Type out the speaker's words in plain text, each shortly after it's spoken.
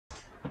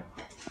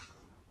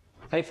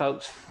Hey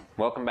folks,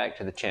 welcome back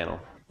to the channel.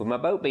 With my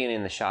boat being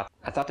in the shop,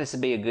 I thought this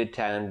would be a good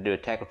time to do a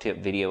tackle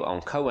tip video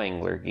on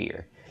co-angler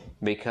gear,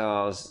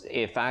 because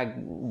if I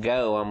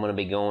go, I'm going to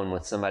be going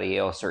with somebody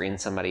else or in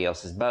somebody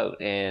else's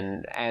boat.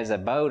 And as a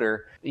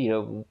boater,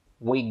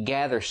 we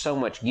gather so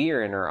much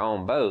gear in our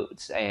own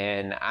boats,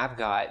 and I've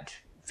got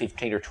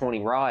 15 or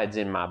 20 rods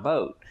in my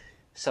boat.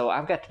 So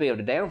I've got to be able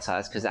to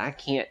downsize because I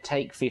can't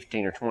take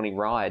 15 or 20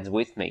 rods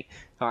with me,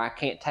 or I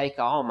can't take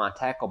all my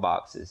tackle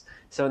boxes.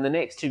 So in the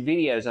next two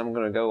videos, I'm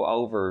going to go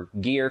over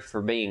gear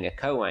for being a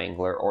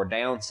co-angler or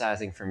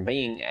downsizing from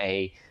being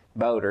a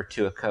boater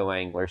to a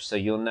co-angler, so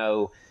you'll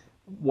know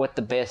what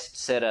the best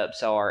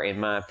setups are, in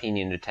my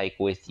opinion, to take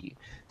with you.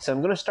 So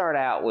I'm going to start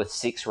out with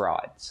 6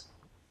 rods.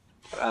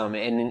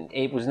 And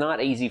it was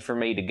not easy for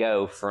me to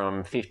go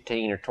from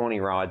 15 or 20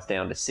 rods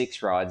down to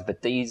 6 rods,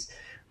 but these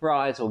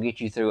rods will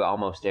get you through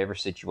almost every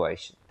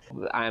situation.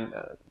 I'm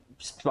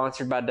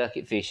sponsored by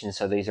Ducket Fishing,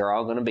 so these are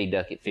all going to be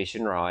Ducket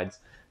Fishing rods,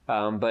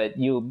 but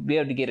you'll be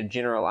able to get a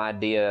general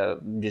idea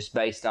just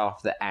based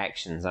off the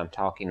actions I'm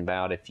talking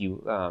about if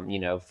you,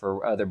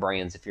 for other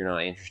brands if you're not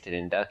interested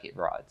in Ducket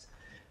rods.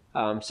 So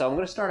I'm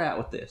going to start out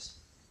with this.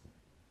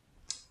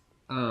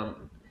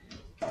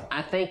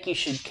 I think you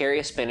should carry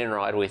a spinning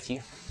rod with you.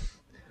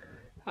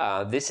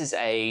 This is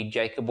a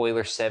Jacob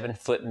Wheeler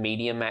 7-foot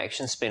medium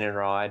action spinning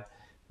rod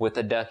with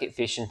a Ducket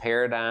Fishing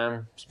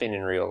Paradigm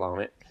spinning reel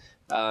on it.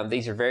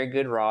 These are very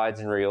good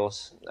rods and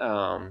reels.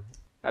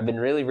 I've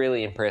been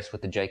really impressed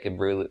with the Jacob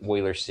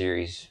Wheeler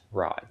series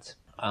rods.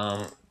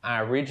 I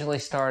originally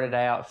started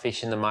out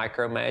fishing the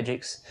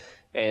MicroMagics,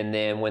 and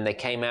then when they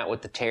came out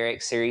with the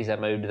Terex series, I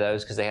moved to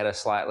those because they had a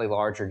slightly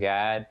larger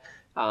guide.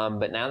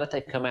 But now that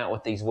they've come out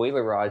with these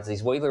Wheeler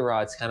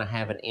rods kind of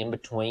have an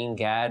in-between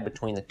guide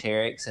between the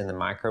Terex and the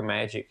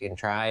MicroMagic and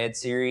Triad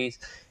series.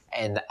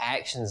 And the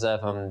actions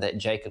of them that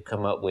Jacob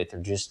come up with are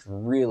just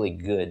really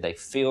good. They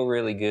feel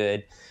really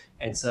good.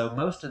 And so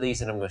most of these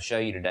that I'm going to show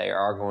you today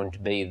are going to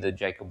be the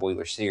Jacob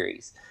Wheeler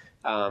series.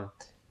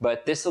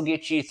 But this will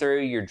get you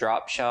through your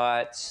drop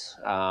shots,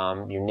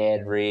 your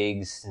Ned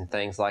rigs and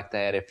things like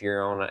that if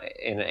you're on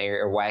in an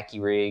area, or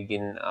wacky rig,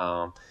 and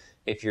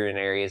if you're in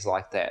areas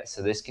like that.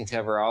 So this can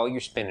cover all your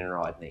spinning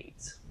rod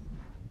needs.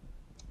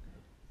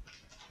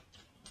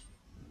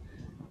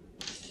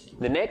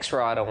 The next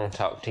rod I want to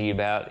talk to you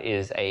about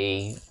is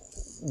a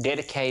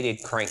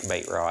dedicated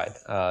crankbait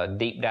rod,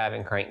 deep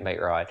diving crankbait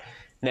rod.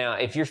 Now,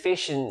 if you're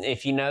fishing,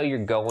 if you know you're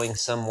going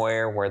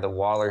somewhere where the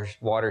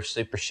water's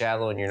super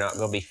shallow and you're not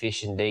going to be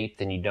fishing deep,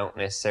 then you don't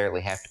necessarily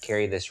have to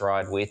carry this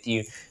rod with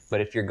you. But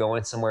if you're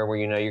going somewhere where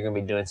you know you're going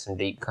to be doing some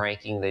deep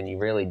cranking, then you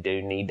really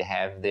do need to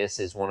have this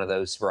as one of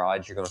those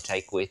rods you're going to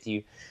take with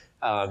you.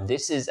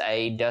 This is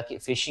a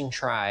Ducket Fishing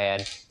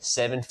Triad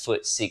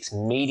 7'6"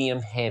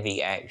 medium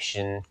heavy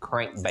action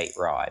crankbait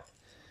rod.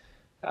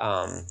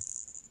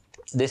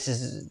 This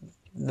is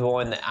the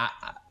one that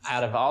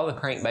out of all the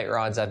crankbait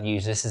rods I've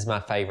used, this is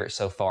my favorite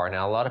so far.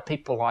 Now, a lot of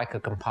people like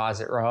a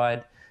composite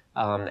rod,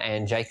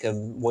 and Jacob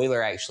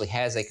Wheeler actually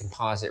has a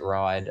composite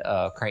rod,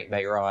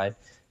 crankbait rod.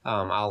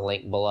 I'll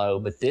link below,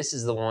 but this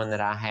is the one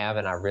that I have,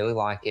 and I really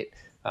like it.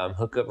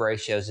 Hookup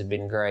ratios have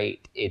been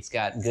great. It's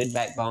got good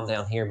backbone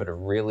down here, but a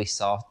really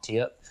soft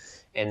tip.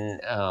 And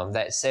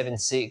that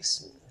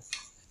 7'6"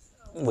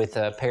 with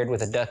paired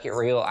with a Ducket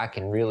reel, I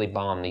can really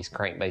bomb these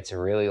crankbaits a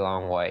really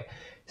long way.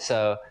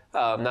 So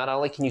not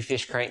only can you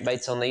fish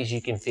crankbaits on these,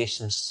 you can fish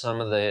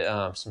some of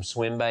the some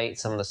swim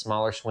baits, some of the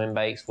smaller swim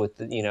baits with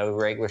the,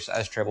 regular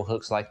size treble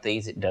hooks like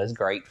these. It does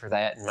great for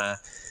that in my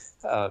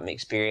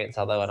experience,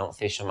 although I don't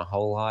fish them a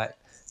whole lot.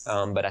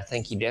 But I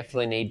think you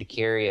definitely need to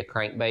carry a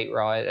crankbait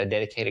rod, a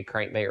dedicated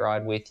crankbait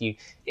rod with you.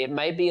 It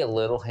may be a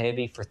little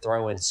heavy for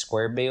throwing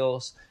square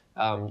bills.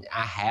 I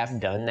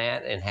have done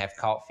that and have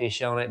caught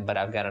fish on it, but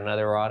I've got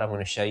another rod I'm going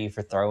to show you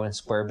for throwing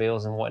square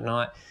bills and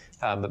whatnot.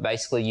 But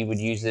basically you would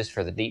use this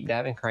for the deep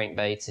diving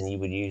crankbaits, and you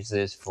would use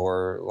this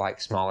for like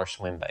smaller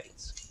swim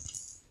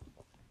baits.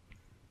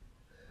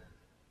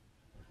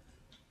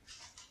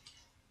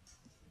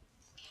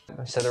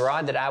 So the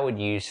rod that I would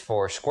use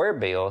for square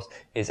bills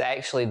is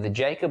actually the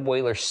Jacob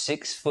Wheeler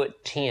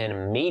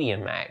 6'10"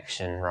 medium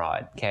action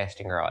rod,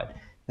 casting rod.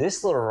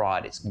 This little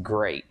rod is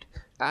great.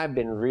 I've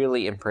been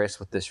really impressed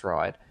with this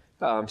rod.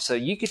 So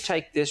you could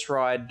take this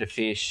rod to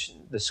fish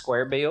the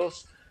square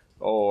bills,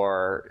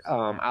 or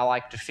I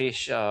like to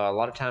fish, a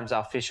lot of times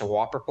I'll fish a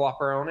whopper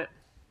plopper on it,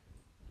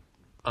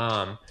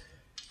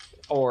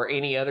 or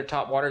any other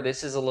top water.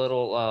 This is a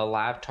little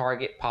live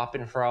target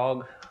popping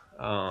frog.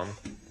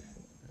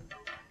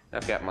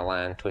 I've got my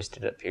line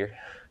twisted up here.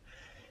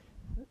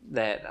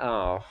 That,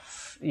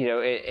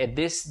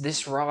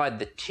 this rod,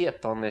 the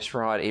tip on this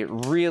rod, it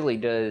really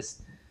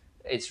does,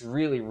 it's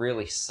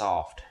really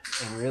soft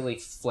and really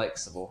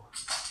flexible.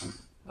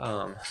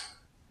 I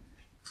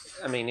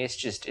mean,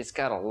 it's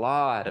got a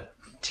lot of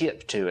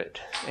tip to it,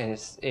 and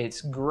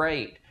it's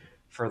great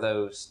for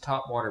those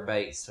top water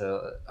baits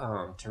to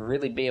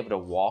really be able to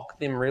walk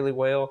them really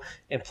well,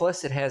 and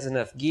plus it has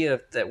enough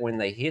give that when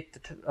they hit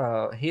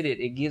it,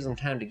 it gives them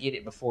time to get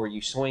it before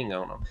you swing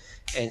on them,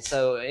 and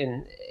so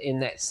in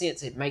that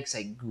sense, it makes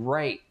a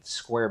great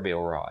square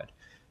bill rod.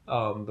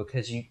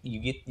 Because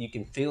you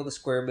can feel the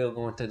square bill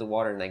going through the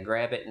water, and they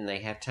grab it, and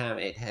it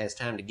has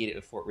time to get it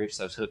before it rips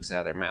those hooks out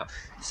of their mouth.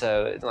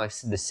 So like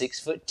the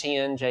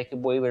 6'10"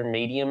 Jacob Wheeler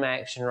medium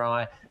action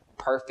rod,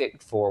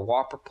 perfect for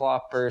whopper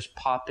ploppers,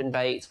 popping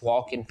baits,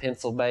 walking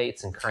pencil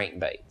baits, and crank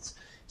baits.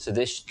 So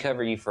this should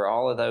cover you for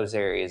all of those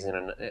areas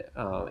in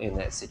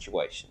that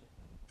situation.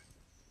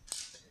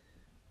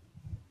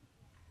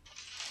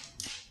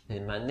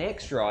 And my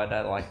next rod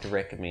I'd like to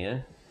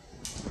recommend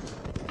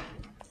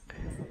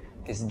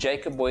is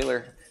Jacob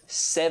Wheeler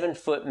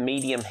 7-foot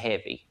medium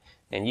heavy,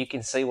 and you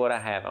can see what I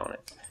have on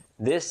it.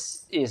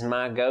 This is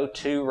my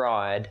go-to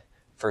rod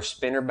for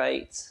spinner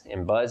baits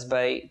and buzz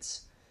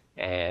baits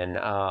and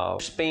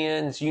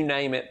spins, you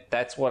name it.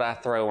 That's what I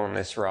throw on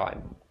this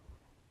rod.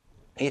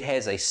 It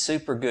has a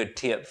super good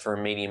tip for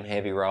a medium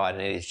heavy rod,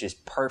 and it is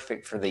just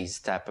perfect for these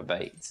type of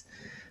baits.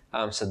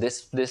 So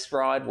this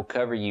rod will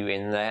cover you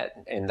in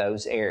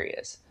those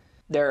areas.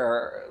 There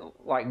are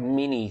like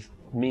many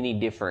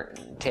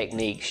different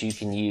techniques you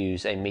can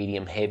use a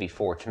medium heavy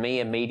for. To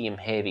me, a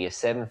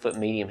 7-foot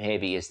medium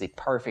heavy is the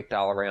perfect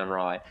all-around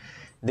rod.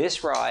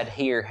 This rod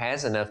here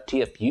has enough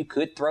tip. You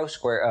could throw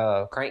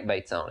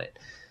crankbaits on it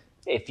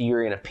if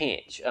you're in a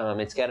pinch.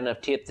 It's got enough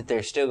tip that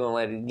they're still going to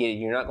let it get it.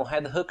 You're not going to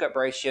have the hookup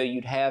ratio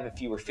you'd have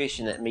if you were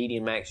fishing that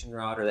medium action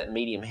rod or that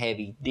medium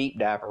heavy deep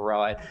diver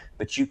rod,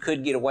 but you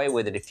could get away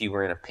with it if you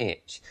were in a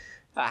pinch.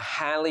 I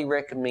highly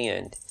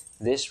recommend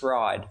this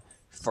rod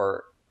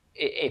for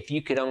if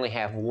you could only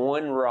have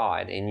one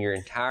rod in your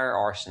entire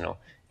arsenal.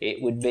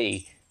 It would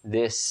be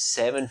this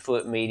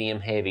 7-foot medium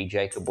heavy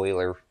Jacob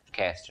Wheeler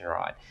casting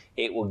rod.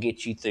 It will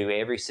get you through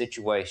every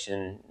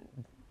situation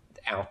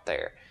out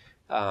there.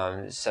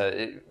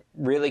 So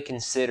really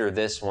consider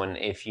this one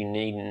if you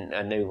need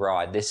a new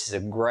rod. This is a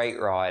great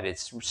rod.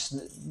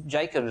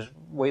 Jacob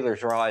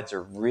Wheeler's rods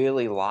are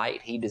really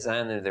light. He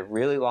designed them. They're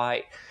really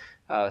light,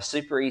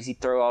 super easy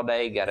throw all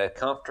day. Got a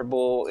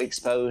comfortable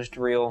exposed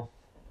reel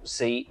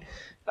seat.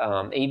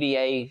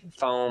 EVA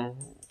foam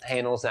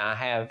handles. Now I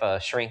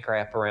have shrink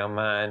wrap around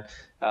mine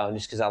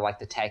just because I like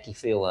the tacky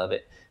feel of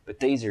it. But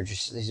these are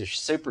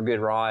super good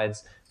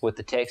rods with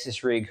the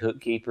Texas rig hook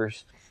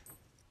keepers.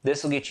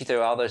 This will get you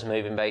through all those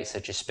moving baits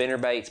such as spinner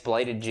baits,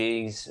 bladed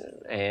jigs,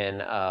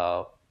 and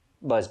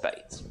buzz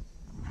baits.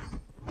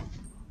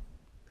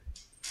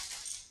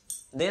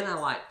 Then I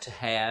like to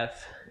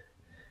have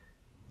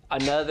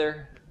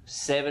another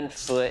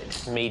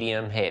 7-foot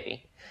medium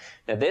heavy.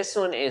 Now this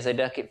one is a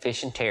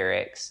duckettfishing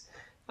Terex.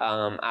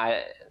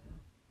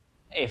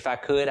 If I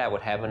could, I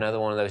would have another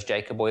one of those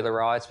Jacob Wheeler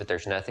rods, but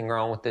there's nothing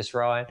wrong with this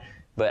rod.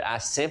 But I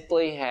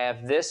simply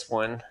have this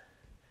one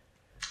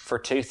for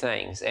two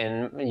things.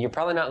 And you're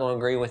probably not going to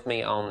agree with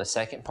me on the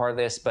second part of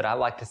this, but I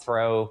like to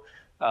throw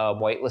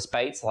weightless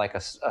baits like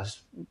a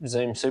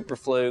Zoom Super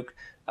Fluke,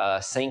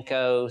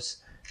 Senkos.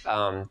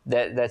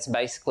 That's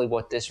basically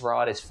what this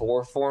rod is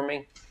for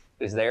me,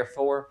 is there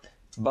for.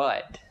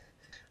 But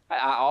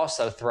I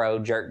also throw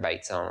jerk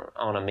baits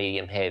on a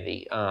medium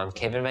heavy.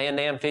 Kevin Van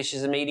Dam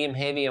fishes a medium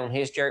heavy on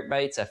his jerk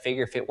baits. I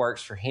figure if it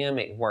works for him,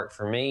 it worked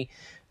for me.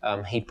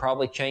 He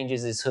probably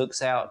changes his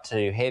hooks out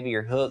to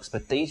heavier hooks,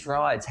 but these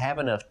rods have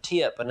enough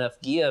tip,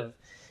 enough give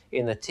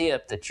in the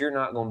tip that you're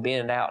not going to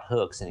bend out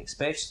hooks, and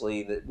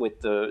especially with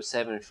the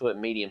 7-foot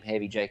medium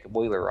heavy Jacob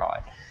Wheeler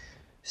rod.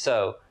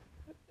 So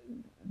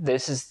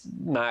this is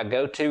my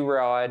go-to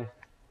rod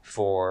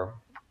for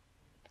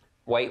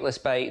weightless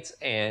baits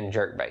and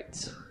jerk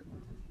baits.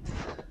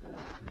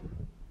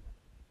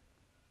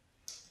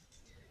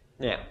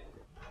 Now,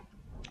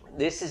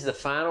 this is the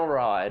final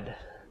rod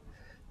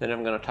that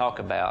I'm going to talk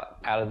about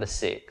out of the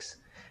 6.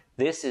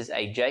 This is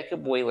a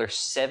Jacob Wheeler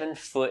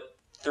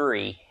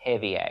 7'3"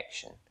 heavy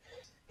action.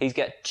 He's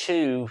got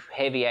 2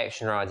 heavy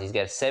action rods. He's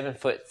got a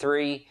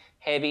 7'3"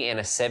 heavy and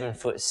a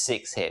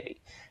 7'6"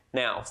 heavy.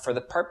 Now, for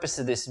the purpose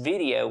of this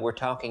video, we're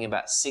talking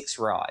about 6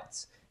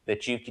 rods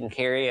that you can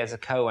carry as a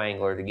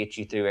co-angler to get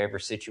you through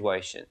every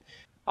situation.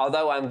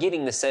 Although I'm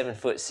getting the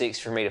 7'6"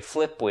 for me to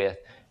flip with,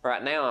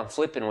 right now I'm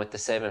flipping with the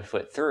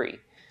 7'3".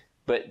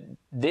 But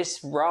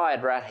this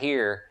rod right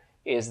here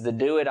is the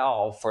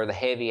do-it-all for the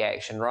heavy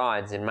action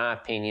rods, in my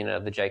opinion,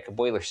 of the Jacob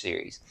Wheeler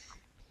series.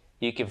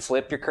 You can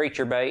flip your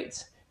creature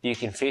baits, you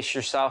can fish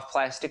your soft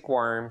plastic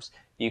worms,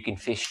 you can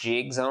fish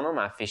jigs on them.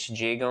 I fish a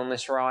jig on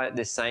this rod,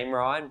 this same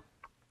rod.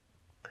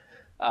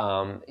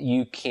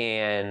 You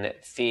can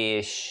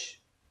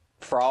fish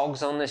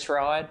frogs on this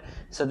rod.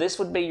 So this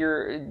would be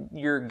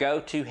your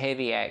go-to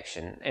heavy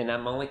action, and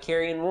I'm only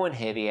carrying one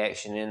heavy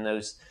action in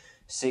those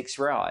 6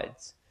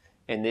 rods.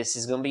 And this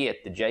is going to be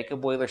it, the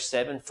Jacob Wheeler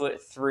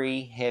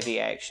 7'3" heavy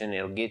action.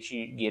 It'll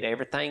get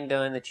everything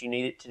done that you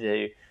need it to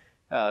do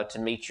to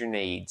meet your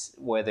needs,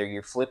 whether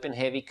you're flipping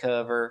heavy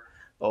cover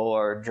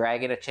or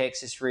dragging a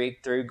Texas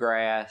rig through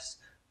grass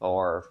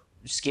or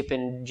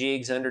skipping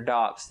jigs under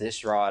docks,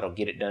 this rod will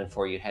get it done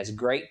for you. It has a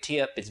great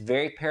tip. It's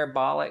very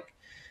parabolic,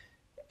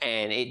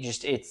 and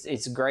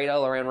it's a great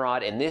all-around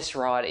rod. And this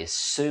rod is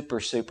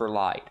super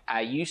light.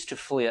 I used to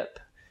flip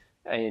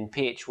and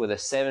pitch with a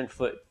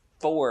 7'4"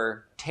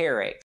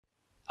 Terex.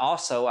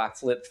 Also, I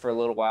flipped for a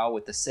little while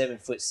with the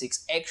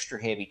 7'6"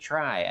 extra heavy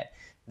Triad.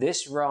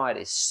 This rod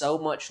is so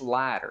much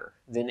lighter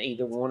than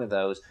either one of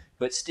those,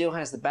 but still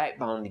has the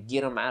backbone to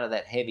get them out of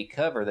that heavy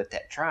cover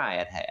that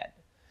Triad had.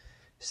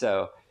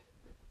 So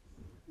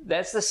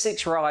that's the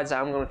 6 rods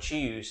I'm going to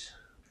choose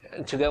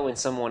to go in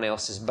someone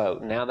else's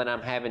boat. Now that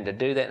I'm having to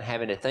do that and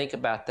having to think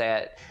about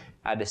that,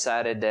 I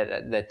decided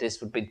that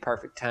this would be the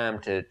perfect time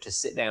to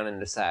sit down and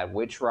decide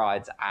which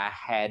rods I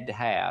had to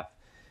have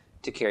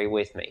to carry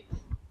with me.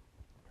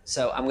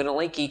 So I'm going to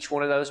link each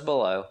one of those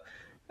below.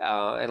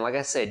 And like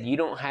I said, you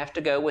don't have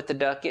to go with the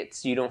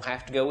Ducketts. You don't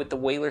have to go with the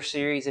Wheeler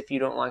series if you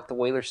don't like the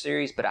Wheeler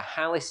series. But I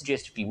highly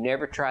suggest, if you've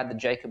never tried the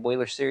Jacob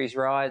Wheeler series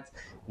rods,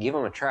 give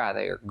them a try.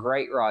 They are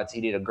great rods.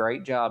 He did a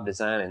great job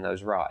designing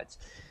those rods.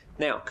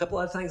 Now, a couple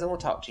other things I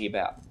want to talk to you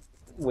about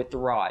with the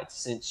rods.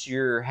 Since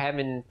you're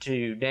having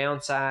to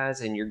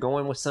downsize and you're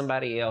going with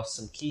somebody else,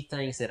 some key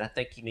things that I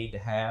think you need to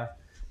have.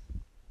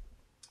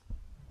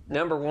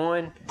 Number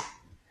one,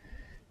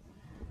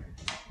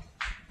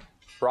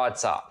 rod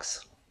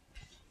socks.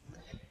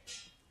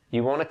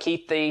 You want to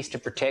keep these to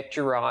protect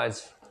your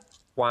rods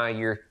while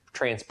you're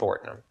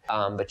transporting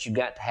them. But you've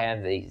got to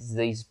have these.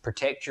 These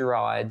protect your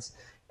rods.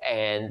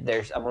 And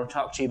I'm going to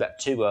talk to you about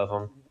 2 of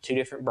them, 2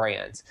 different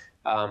brands.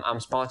 I'm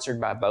sponsored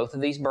by both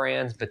of these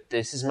brands, but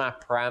this is my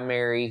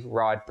primary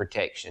rod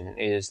protection,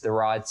 is the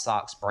Rod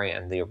Socks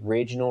brand, the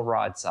original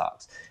Rod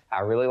Socks. I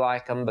really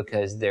like them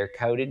because they're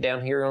coated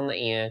down here on the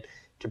end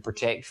to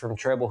protect from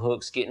treble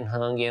hooks getting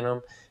hung in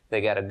them. They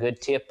got a good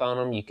tip on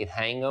them. You can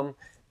hang them,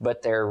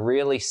 but they're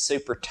really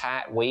super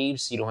tight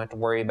weaves, so you don't have to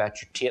worry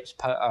about your tips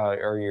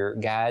or your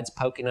guides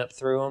poking up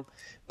through them.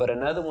 But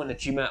another one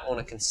that you might want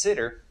to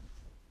consider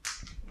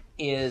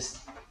is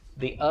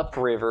the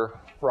upriver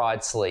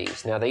rod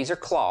sleeves. Now these are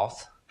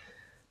cloth,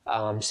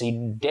 so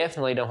you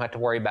definitely don't have to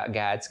worry about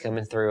guides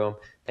coming through them.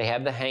 They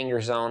have the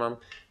hangers on them.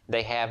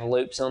 They have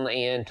loops on the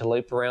end to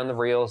loop around the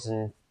reels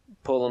and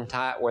pull them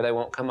tight where they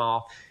won't come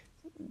off.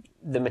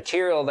 The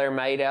material they're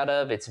made out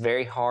of, it's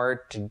very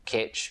hard to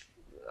catch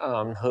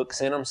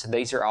hooks in them, so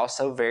these are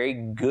also very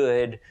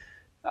good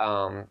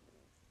rod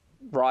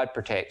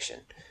protection,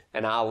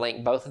 and I'll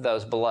link both of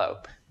those below.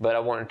 But I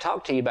want to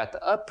talk to you about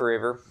the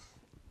upriver.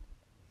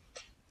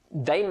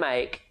 They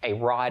make a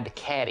rod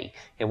caddy,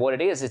 and what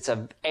it is, it's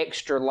an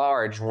extra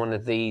large one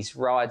of these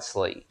rod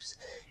sleeves,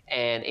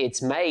 and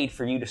it's made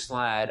for you to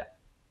slide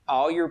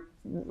all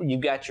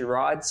you've got your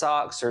rod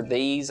socks or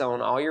these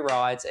on all your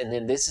rods, and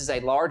then this is a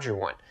larger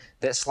one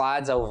that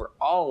slides over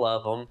all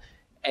of them,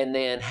 and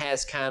then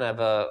has kind of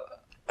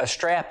a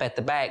strap at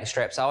the back that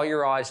straps all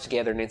your rods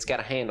together, and it's got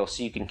a handle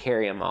so you can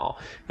carry them all,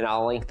 and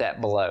I'll link that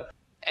below.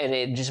 And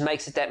it just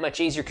makes it that much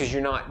easier because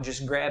you're not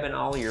just grabbing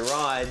all your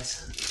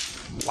rods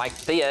like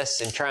this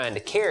and trying to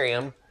carry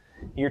them.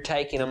 You're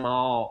taking them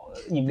all,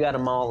 you've got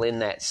them all in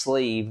that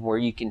sleeve where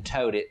you can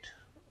tote it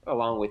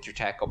along with your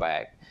tackle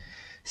bag.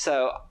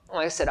 So,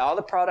 like I said, all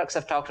the products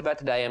I've talked about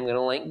today, I'm going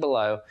to link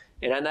below.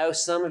 And I know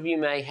some of you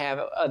may have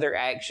other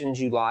actions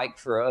you like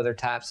for other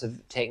types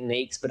of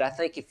techniques, but I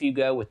think if you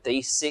go with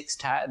these 6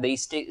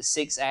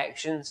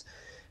 actions,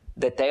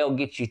 that they'll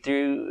get you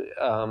through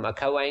a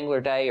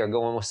co-angler day or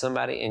going with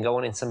somebody and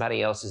going in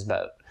somebody else's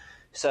boat.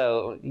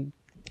 So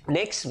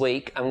next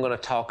week, I'm going to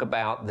talk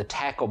about the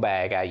tackle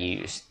bag I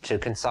use to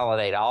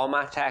consolidate all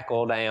my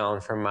tackle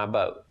down from my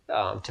boat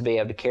to be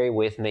able to carry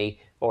with me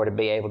or to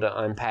be able to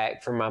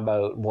unpack from my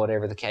boat,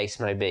 whatever the case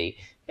may be.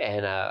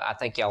 And I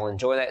think y'all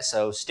enjoy that.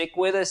 So stick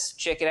with us.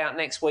 Check it out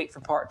next week for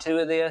part 2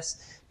 of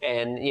this.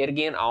 And yet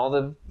again, all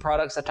the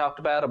products I talked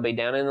about will be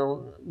down in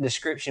the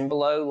description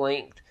below,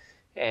 linked.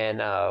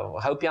 And I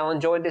hope y'all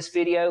enjoyed this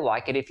video.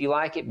 Like it if you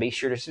like it. Be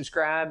sure to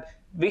subscribe.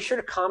 Be sure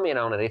to comment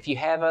on it if you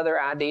have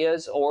other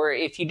ideas, or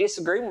if you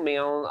disagree with me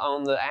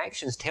on the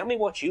actions, tell me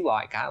what you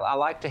like. I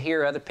like to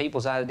hear other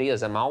people's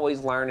ideas. I'm always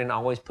learning,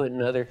 always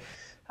putting other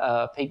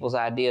people's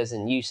ideas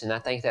in use, and I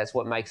think that's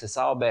what makes us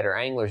all better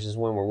anglers, is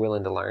when we're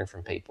willing to learn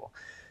from people.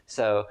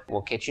 So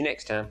we'll catch you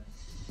next time.